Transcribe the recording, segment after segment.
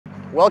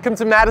Welcome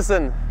to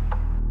Madison.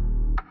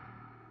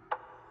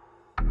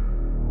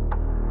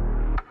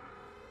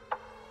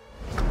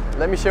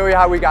 Let me show you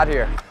how we got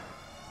here.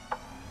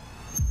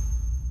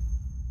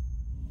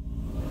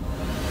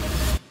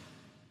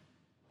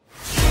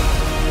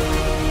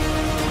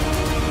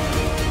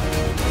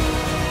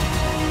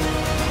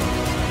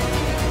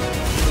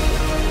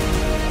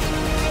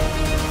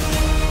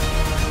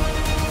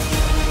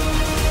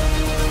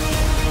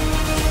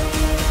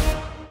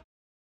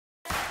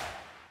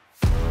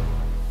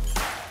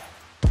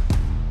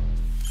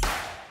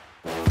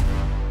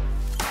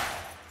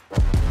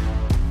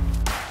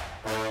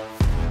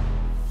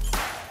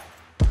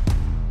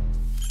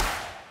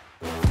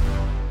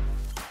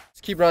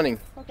 Keep running.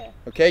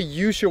 Okay,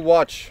 use your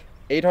watch.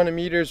 800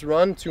 meters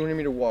run, 200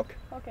 meter walk.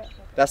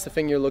 That's the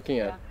thing you're looking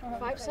at.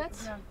 5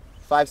 sets?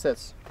 5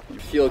 sets. You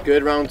feel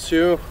good round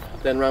 2,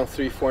 then round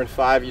 3, 4, and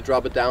 5, you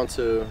drop it down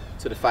to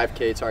the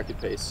 5K target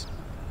pace.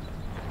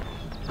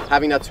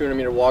 Having that 200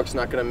 meter walk is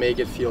not going to make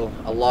it feel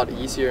a lot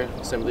easier,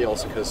 simply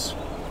also because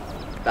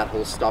that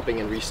whole stopping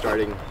and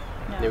restarting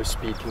no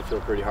speed can feel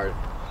pretty hard.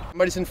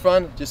 Somebody's in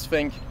front, just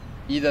think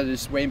either they're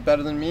just way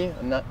better than me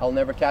and I'll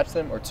never catch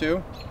them, or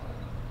 2,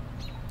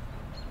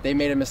 they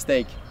made a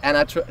mistake.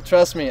 And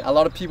trust me, a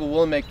lot of people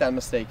will make that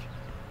mistake.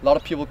 A lot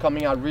of people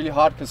coming out really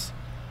hot because,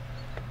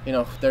 you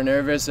know, they're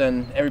nervous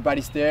and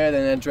everybody's there,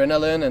 then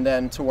adrenaline, and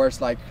then towards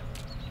like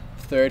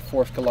 3rd,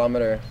 4th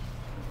kilometer,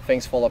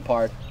 things fall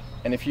apart.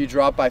 And if you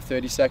drop by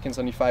 30 seconds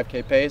on your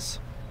 5K pace,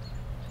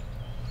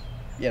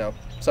 you know,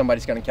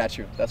 somebody's gonna catch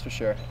you, that's for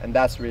sure. And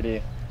that's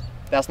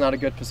not a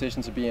good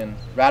position to be in.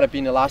 Rather be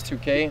in the last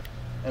 2K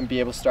and be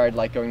able to start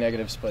like going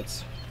negative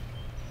splits.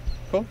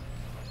 Cool?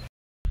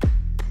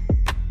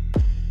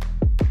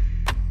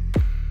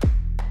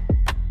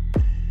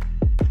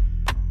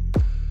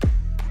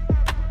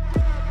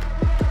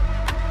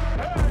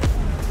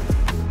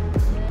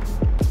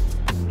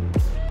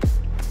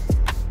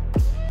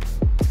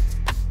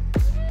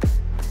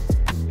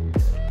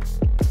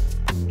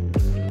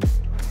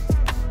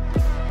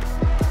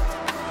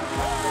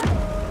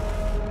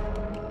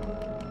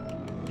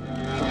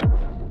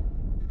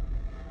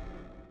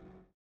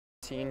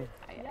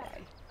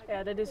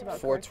 Yeah, that is about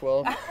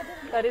 4:12.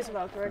 That is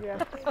about correct,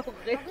 yeah.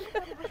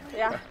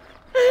 Yeah.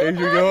 There you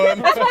go.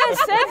 That's what I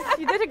said.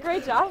 You did a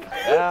great job.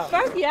 Yeah.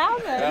 Fuck yeah,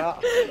 man.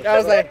 Yeah. I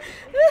was like,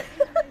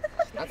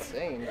 not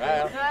saying.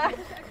 Yeah.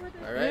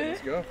 All right,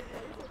 let's go.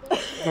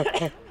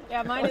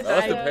 Yeah, mine is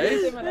That's the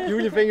pace. similar.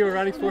 You think you were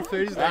running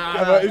 4:30?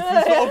 But it's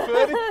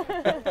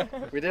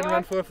 12:30. We didn't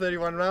run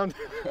 4:31 round.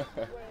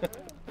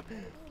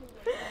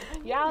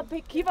 Yeah,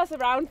 keep us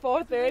around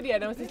 4:30,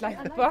 and I was just like,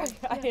 fuck,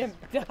 I am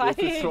dying.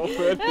 It's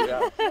 12:30.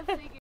 Yeah.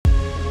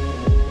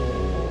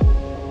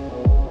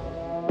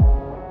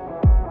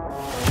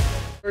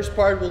 First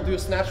part, we'll do a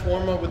snatch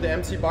warm-up with the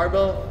empty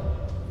barbell.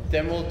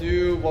 Then we'll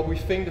do what we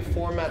think the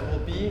format will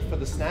be for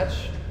the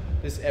snatch.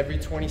 This every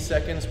 20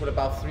 seconds with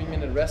about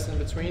 3-minute rest in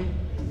between.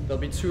 There'll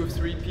be 2 or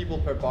 3 people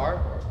per bar,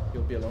 or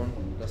you'll be alone,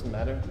 doesn't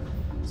matter.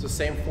 So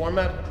same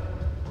format.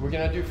 We're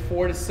gonna do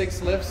 4 to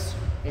 6 lifts,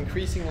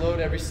 increasing load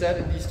every set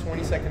in these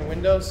 20-second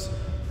windows.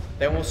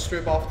 Then we'll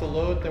strip off the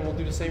load, then we'll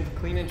do the same for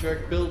clean and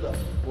jerk build up.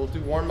 We'll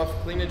do warm up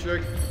for clean and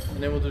jerk,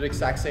 and then we'll do the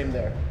exact same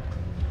there.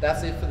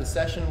 That's it for the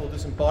session. We'll do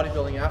some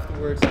bodybuilding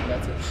afterwards, and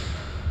that's it.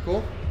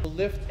 Cool? We'll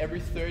lift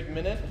every 3rd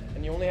minute,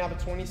 and you only have a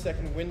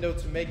 20-second window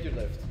to make your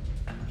lift.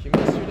 If you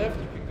miss your lift,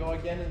 you can go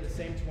again in the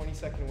same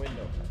 20-second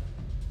window.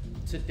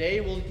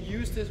 Today we'll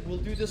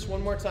do this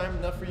one more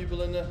time, not for you,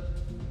 Belinda,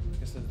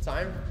 because of the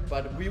time,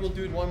 but we will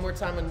do it one more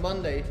time on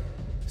Monday.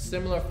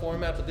 Similar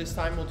format, but this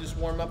time we'll just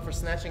warm up for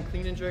snatch and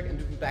clean and jerk and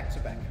do them back to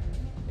back,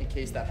 in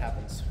case that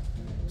happens.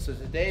 So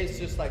today is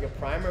just like a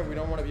primer. We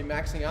don't want to be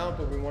maxing out,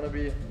 but we want to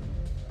be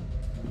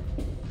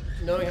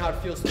knowing how it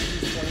feels to do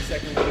these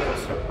 20-second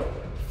windows.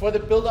 For the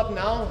build up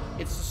now,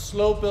 it's a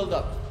slow build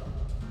up.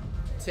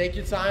 Take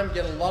your time,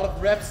 get a lot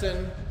of reps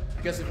in,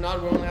 because if not,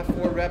 we only have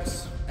 4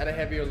 reps at a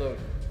heavier load.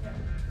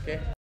 Okay?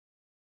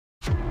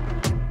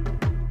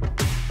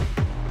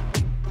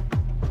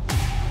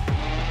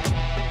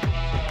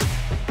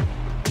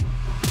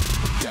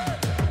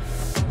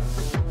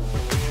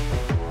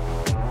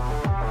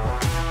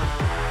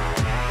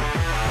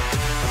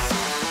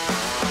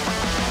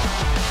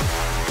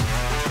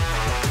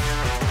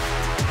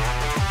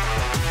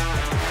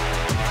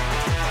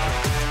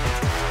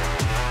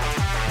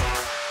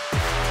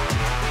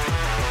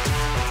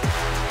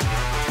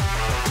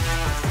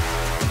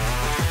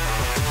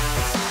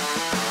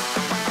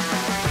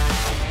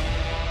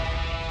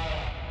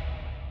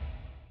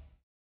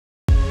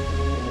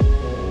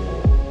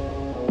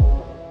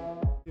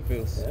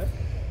 Feels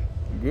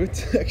good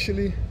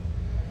actually.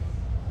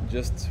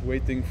 Just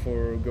waiting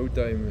for go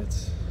time.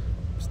 It's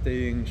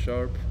staying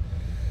sharp,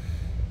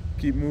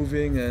 keep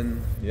moving,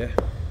 and yeah,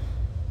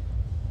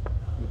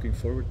 looking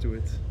forward to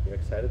it. You're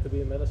excited to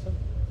be in Madison?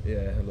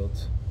 Yeah, a lot.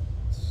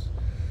 It's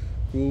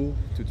cool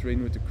to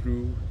train with the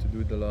crew, to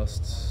do the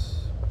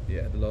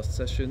last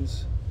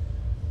sessions.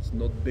 It's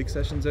not big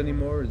sessions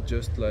anymore. It's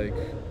just like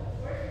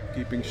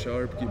keeping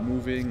sharp, keep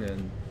moving,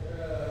 and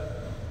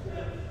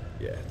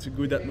yeah, it's a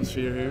good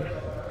atmosphere here.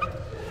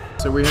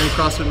 So we're here in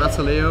CrossFit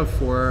Matsaleo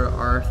for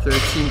our third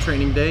team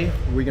training day.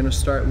 We're gonna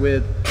start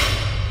with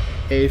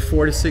a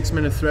 4 to 6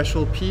 minute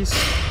threshold piece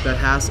that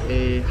has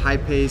a high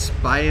pace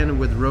buy-in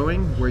with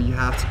rowing, where you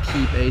have to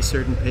keep a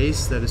certain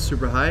pace that is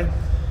super high.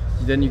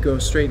 Then you go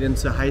straight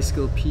into a high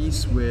skill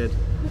piece with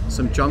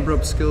some jump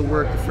rope skill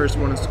work. The first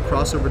one is the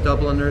crossover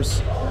double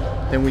unders.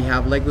 Then we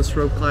have legless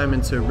rope climb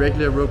into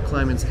regular rope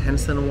climb into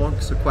handstand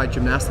walk, so quite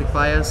gymnastic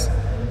bias.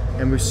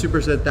 And we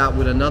superset that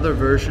with another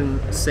version,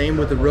 same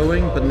with the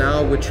rowing, but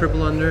now with triple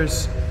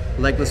unders,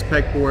 legless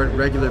pegboard,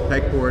 regular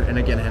pegboard, and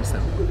again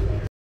handstand walk.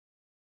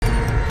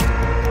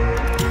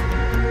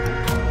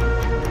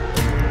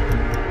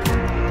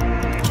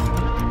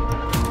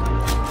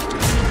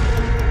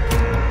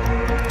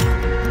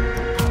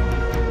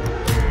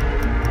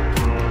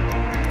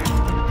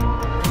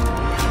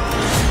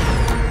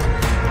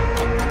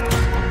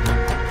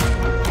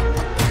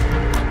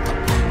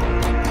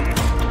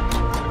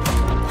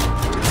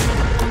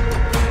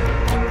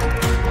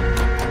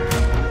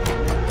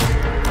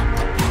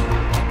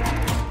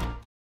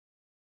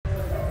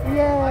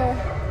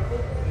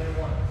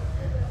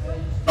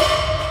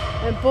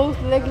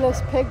 Both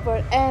legless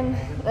pegboard and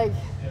like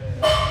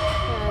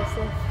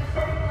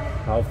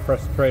How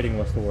frustrating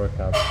was the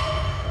workout?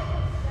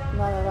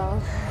 not at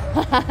all.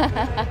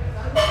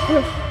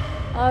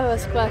 Oh, it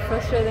was quite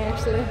frustrating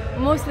actually.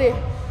 Mostly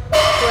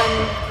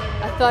when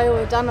I thought we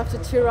were done after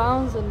 2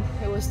 rounds and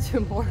it was 2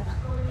 more.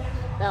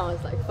 Then I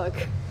was like,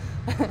 fuck,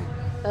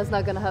 that's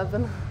not gonna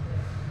happen.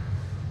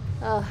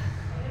 It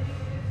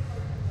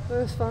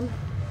was fun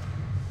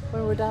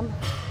when we're done.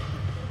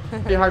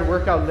 Pretty hard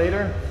workout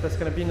later, that's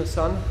gonna be in the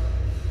sun.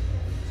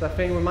 So I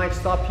think we might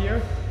stop here.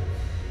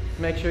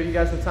 Make sure you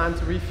guys have time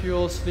to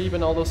refuel, sleep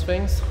and all those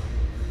things.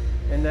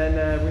 And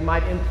then we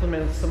might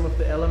implement some of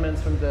the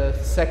elements from the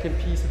second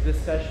piece of this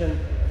session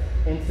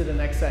into the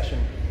next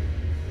session.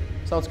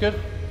 Sounds good?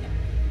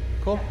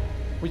 Cool.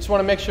 We just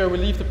wanna make sure we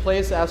leave the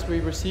place as we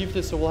receive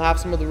this, so we'll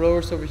have some of the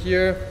rowers over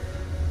here.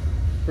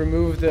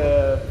 Remove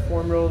the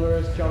foam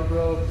rollers, jump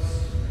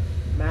ropes,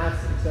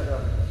 mats,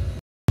 etc.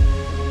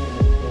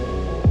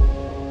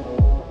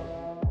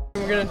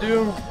 We're gonna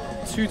do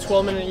 2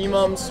 12-minute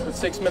EMOMs with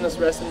 6 minutes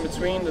rest in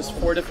between. There's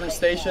 4 different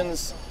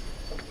stations.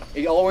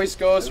 It always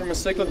goes from a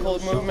cyclical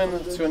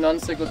movement to a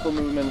non-cyclical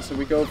movement. So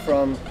we go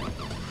from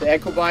the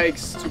echo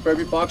bikes to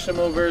burpee box jump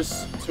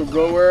overs to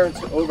rower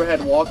to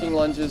overhead walking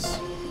lunges.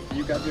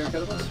 You got your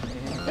kettlebells?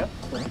 Yeah.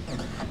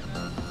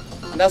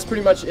 And that's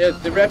pretty much it.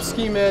 The rep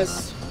scheme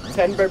is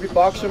 10 burpee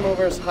box jump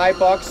overs, high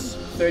box,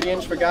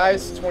 30-inch for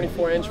guys,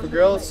 24-inch for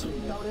girls.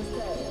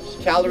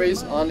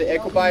 Calories on the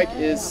echo bike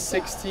is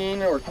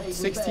 16 or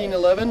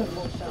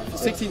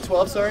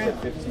 1612, sorry.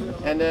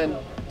 And then,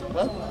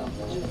 well,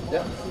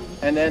 yeah.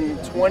 And then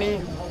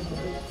 20,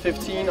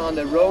 15 on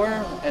the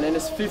rower, and then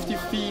it's 50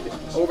 feet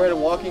overhead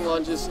walking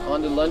lunges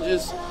on the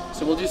lunges.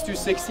 So we'll just do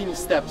 16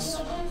 steps,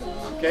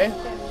 okay?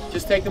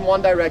 Just take them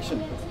one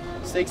direction.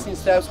 16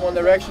 steps, one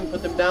direction,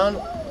 put them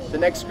down. The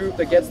next group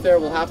that gets there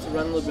will have to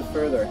run a little bit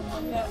further.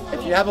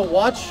 If you have a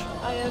watch,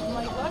 I have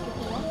my clock.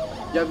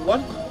 you have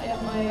what?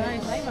 My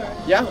timer.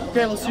 Yeah,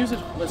 okay, let's use it.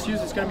 Let's use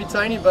it. It's gonna be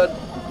tiny, but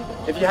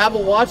if you have a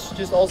watch,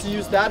 just also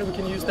use that. We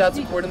can use that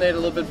to coordinate a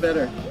little bit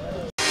better.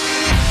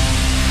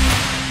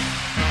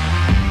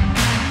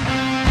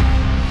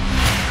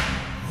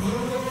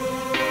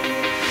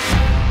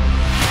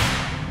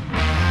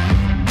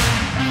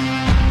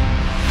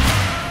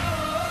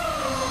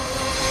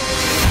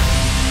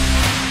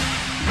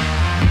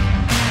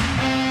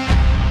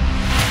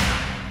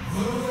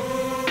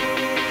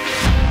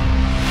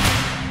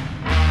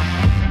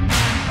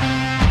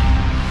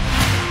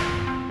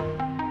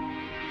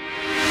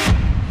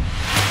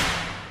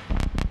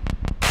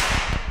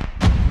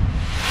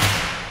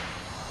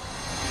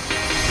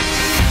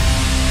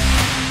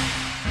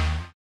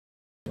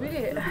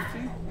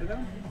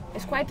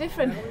 It's quite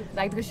different,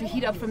 like because you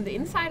heat up from the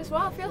inside as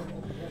well, I feel.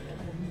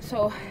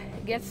 So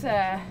it gets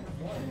a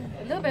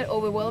little bit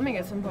overwhelming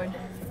at some point.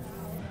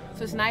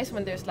 So it's nice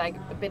when there's like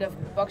a bit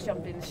of box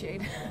jump in the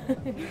shade.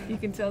 You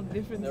can tell the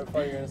difference. Never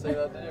thought you were gonna say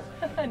that, did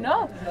you?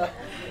 No,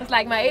 it's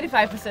like my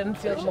 85%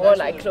 feels more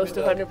like close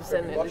to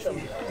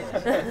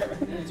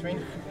 100%. In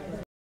between.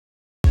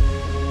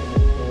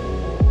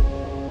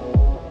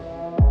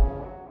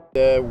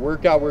 The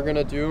workout we're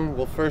gonna do,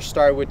 we'll first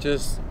start with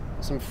just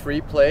some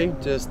free play,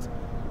 just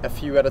a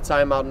few at a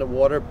time out in the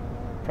water,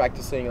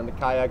 practicing on the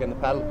kayak and the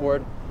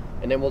paddleboard,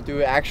 and then we'll do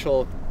an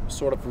actual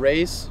sort of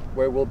race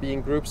where we'll be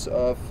in groups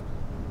of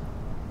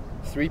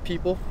 3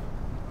 people.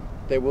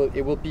 It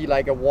will be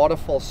like a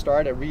waterfall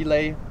start, a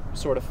relay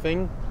sort of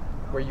thing,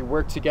 where you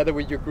work together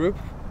with your group.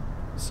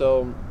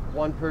 So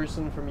one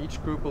person from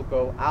each group will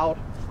go out.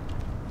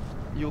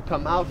 You'll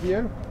come out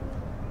here,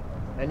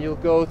 and you'll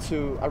go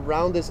to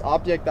around this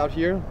object out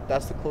here.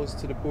 That's the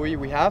closest to the buoy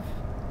we have.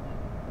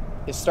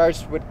 It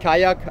starts with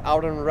kayak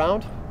out and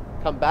around,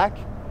 come back.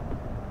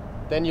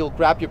 Then you'll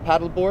grab your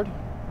paddleboard.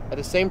 At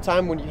the same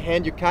time, when you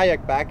hand your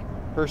kayak back,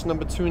 person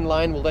number 2 in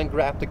line will then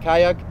grab the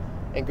kayak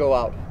and go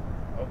out.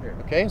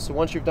 Okay, so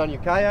once you've done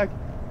your kayak,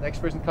 next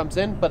person comes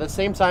in, but at the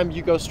same time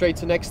you go straight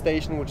to next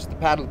station, which is the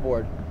paddle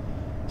board.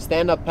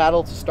 Stand-up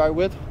paddle to start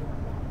with,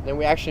 then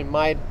we actually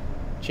might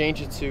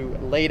change it to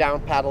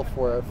lay-down paddle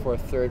for a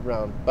third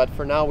round. But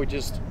for now, we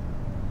just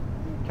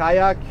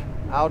kayak,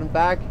 out and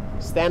back,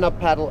 stand-up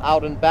paddle,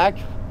 out and back.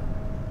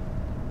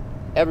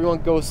 Everyone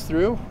goes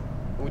through,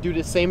 and we do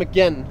the same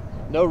again,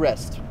 no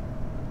rest.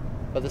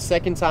 But the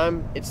second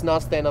time, it's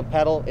not stand-up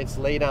paddle, it's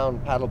lay-down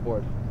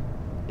paddleboard.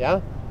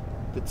 Yeah?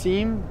 The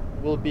team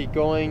will be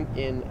going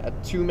in a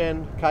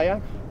two-man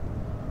kayak,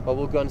 but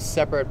we'll go on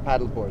separate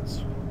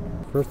paddleboards.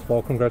 First of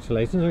all,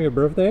 congratulations on your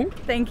birthday.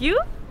 Thank you.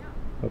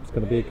 Hope it's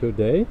going to be a good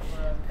day.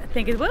 I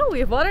think it will. We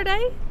have water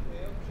day.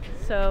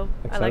 So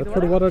Excited I like the for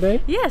the water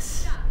day?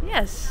 Yes,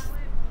 yes.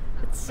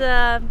 It's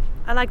I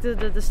like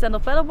the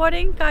stand-up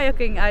paddleboarding.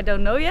 Kayaking I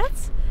don't know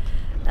yet.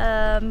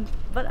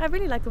 But I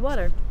really like the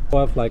water.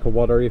 We'll have like a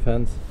water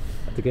event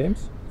at the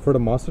games for the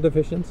master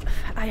divisions.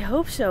 I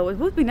hope so. It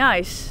would be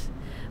nice.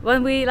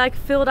 When we like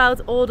filled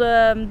out all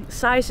the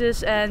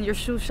sizes and your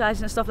shoe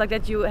size and stuff like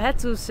that, you had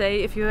to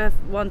say if you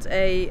want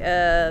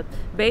a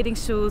bathing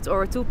suit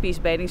or a two-piece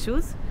bathing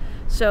suit.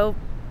 So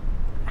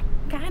I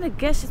kind of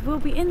guess it will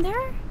be in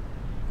there.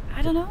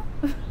 I don't know.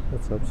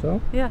 Let's hope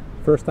so. Yeah.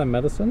 First time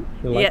Madison.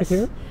 You like it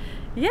here?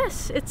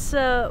 Yes, it's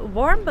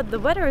warm, but the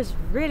weather is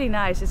really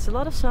nice. It's a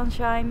lot of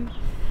sunshine,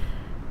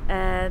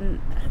 and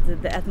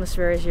the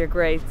atmosphere is here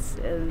great.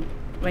 And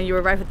when you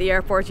arrive at the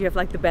airport, you have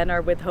like the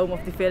banner with "Home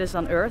of the Fittest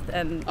on Earth,"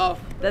 and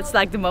that's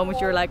like the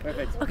moment you're like,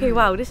 okay,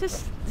 wow, this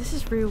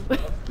is real.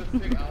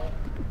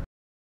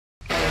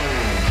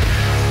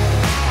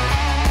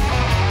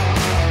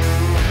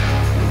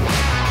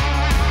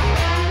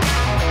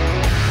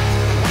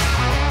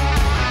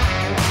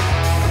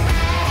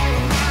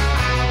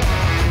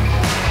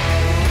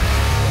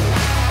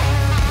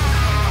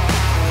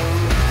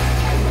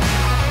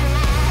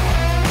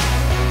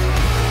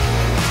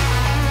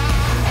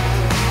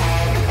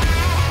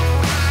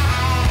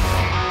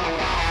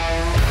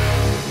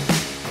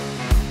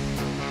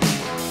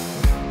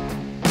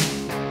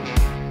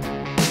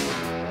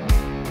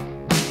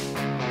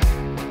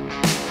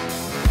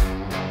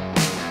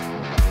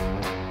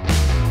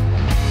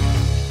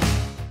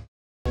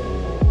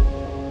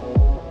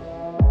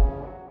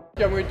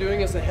 What we're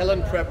doing is a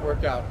Helen prep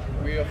workout.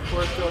 We of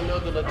course don't know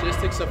the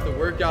logistics of the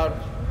workout,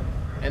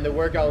 and the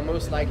workout will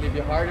most likely be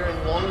harder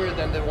and longer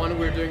than the one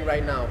we're doing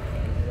right now.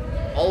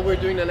 All we're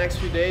doing the next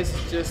few days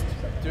is just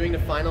doing the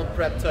final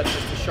prep touches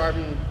to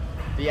sharpen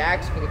the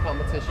axe for the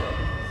competition.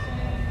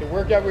 The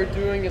workout we're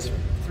doing is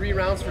 3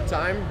 rounds for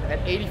time at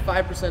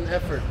 85%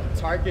 effort. The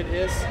target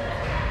is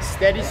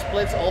steady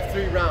splits all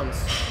 3 rounds.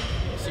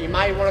 So you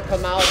might want to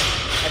come out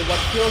at what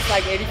feels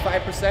like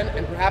 85%,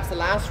 and perhaps the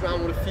last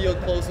round would feel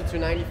closer to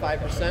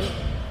 95%,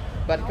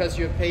 but because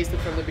you have paced it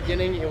from the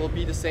beginning, it will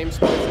be the same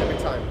splits every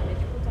time.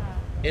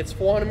 It's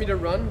 400-meter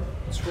run,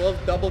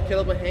 12 double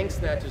kettlebell hang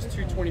snatches,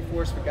 2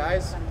 24s for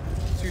guys,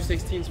 2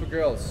 16s for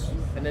girls,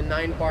 and then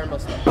 9 bar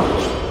muscle-ups.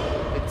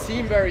 The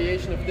team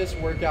variation of this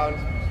workout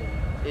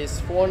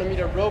is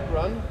 400-meter rope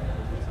run,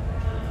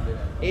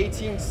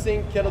 18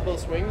 sync kettlebell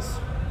swings,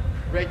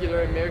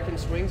 regular American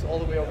swings all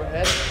the way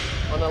overhead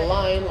on a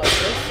line like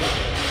this.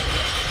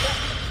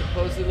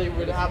 Supposedly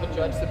we'd have a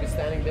judge to be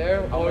standing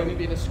there, or it would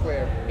be in a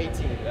square,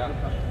 18.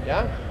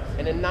 Yeah?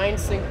 And then 9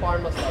 sync bar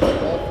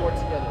muscle-ups, all 4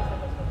 together.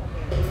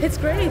 It's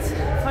great.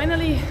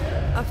 Finally,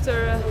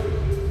 after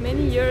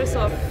many years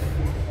of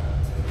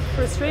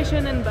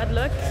frustration and bad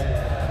luck,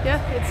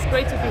 yeah, it's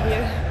great to be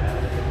here.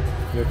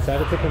 You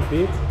excited to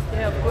compete?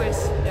 Yeah, of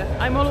course. Yeah,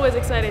 I'm always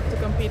excited to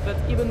compete, but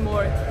even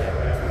more.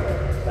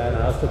 And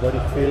how's the body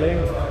feeling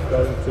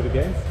going to the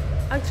games?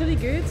 Actually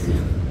good.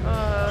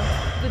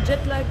 The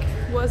jet lag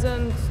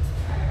wasn't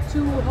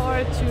too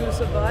hard to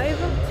survive.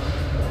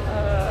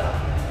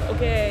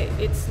 Okay,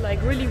 it's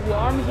like really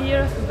warm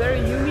here,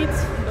 very humid,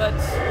 but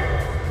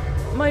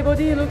my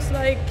body looks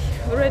like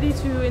ready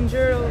to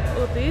endure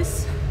all of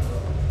this.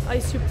 I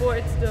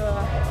support the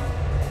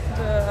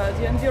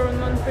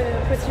environment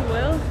pretty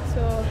well,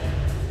 so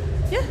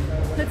yeah,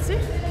 let's see.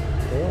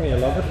 Cool, you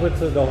love it with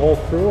the whole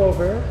crew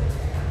over here?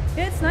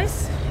 Yeah, it's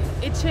nice.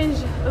 It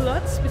changed a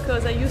lot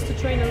because I used to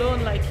train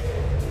alone like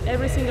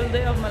every single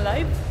day of my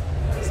life.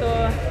 So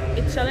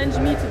it challenged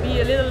me to be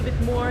a little bit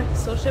more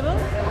sociable.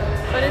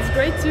 But it's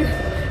great to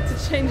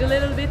change a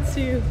little bit,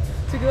 to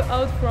go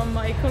out from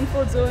my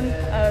comfort zone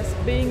as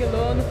being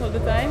alone all the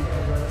time,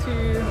 to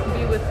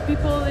be with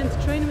people and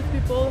to train with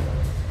people.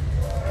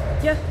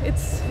 Yeah,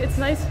 it's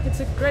nice.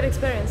 It's a great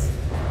experience.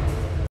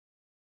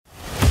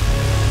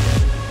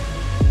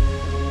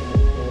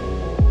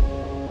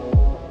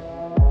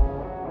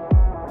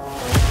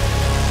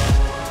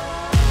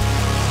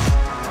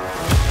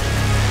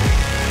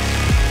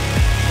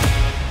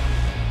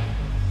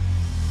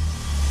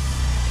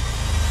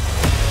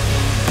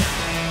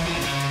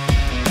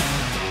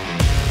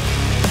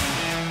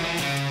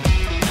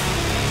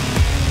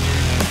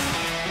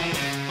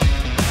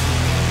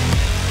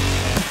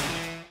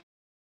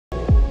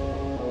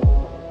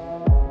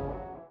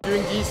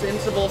 During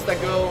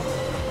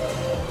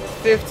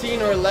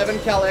 15 or 11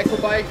 cal echo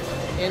bike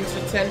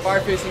into 10 bar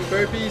facing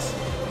burpees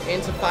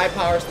into 5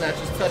 power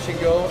snatches, touch and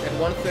go at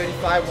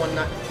 135,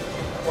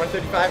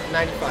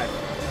 95.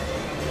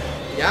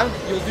 Yeah,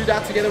 you'll do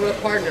that together with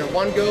a partner.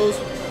 One goes,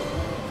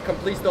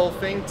 completes the whole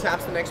thing,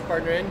 taps the next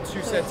partner in,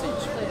 2 sets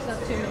each. So it's not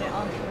 2 minute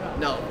on, 2 minute off.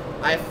 No,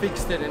 I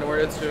fixed it in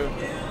order to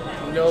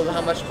know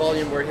how much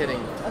volume we're hitting.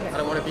 Okay. I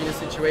don't want to be in a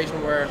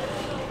situation where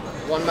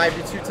one might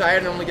be too tired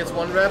and only gets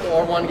 1 rep,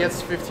 or one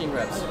gets 15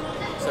 reps.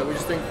 So we're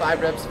just doing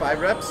 5 reps, 5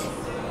 reps.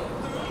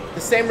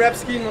 The same rep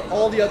scheme on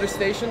all the other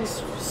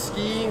stations.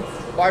 Ski,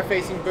 bar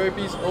facing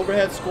burpees,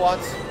 overhead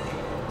squats,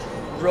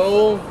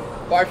 row,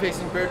 bar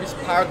facing burpees,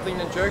 power clean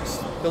and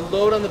jerks. The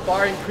load on the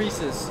bar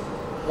increases.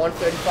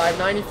 135,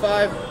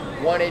 95,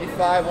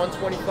 185,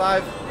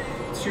 125,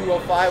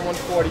 205,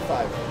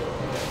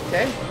 145.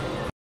 Okay?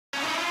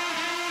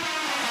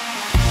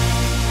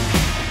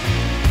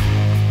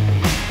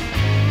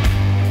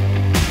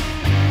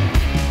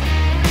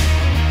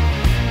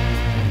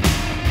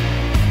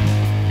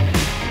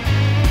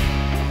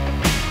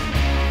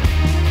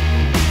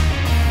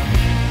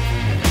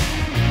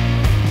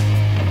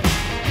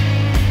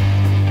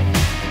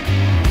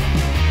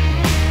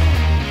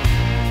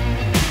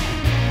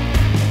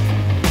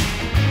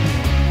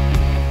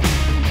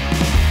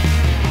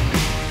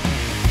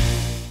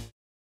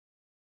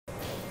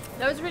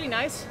 That was really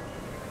nice.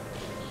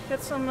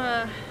 Got some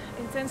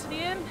intensity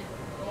in.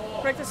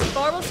 Practice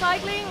barbell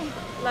cycling,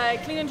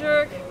 like clean and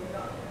jerk,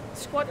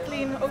 squat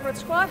clean, overhead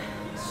squat.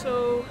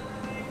 So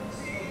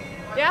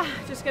yeah,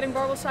 just getting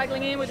barbell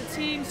cycling in with the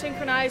team,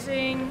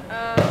 synchronizing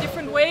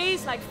different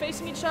ways, like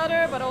facing each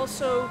other, but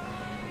also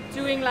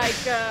doing like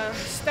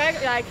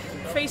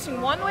facing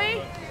one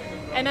way,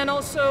 and then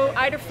also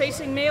either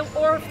facing male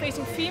or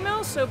facing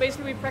female. So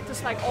basically we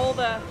practice like all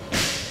the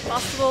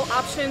possible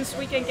options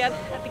we can get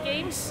at the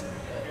games.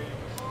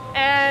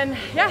 And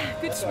yeah,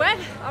 good sweat,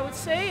 I would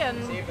say, and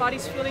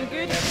body's feeling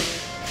good.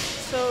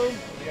 So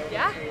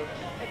yeah,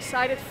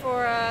 excited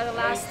for the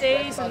last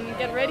days and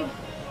get ready.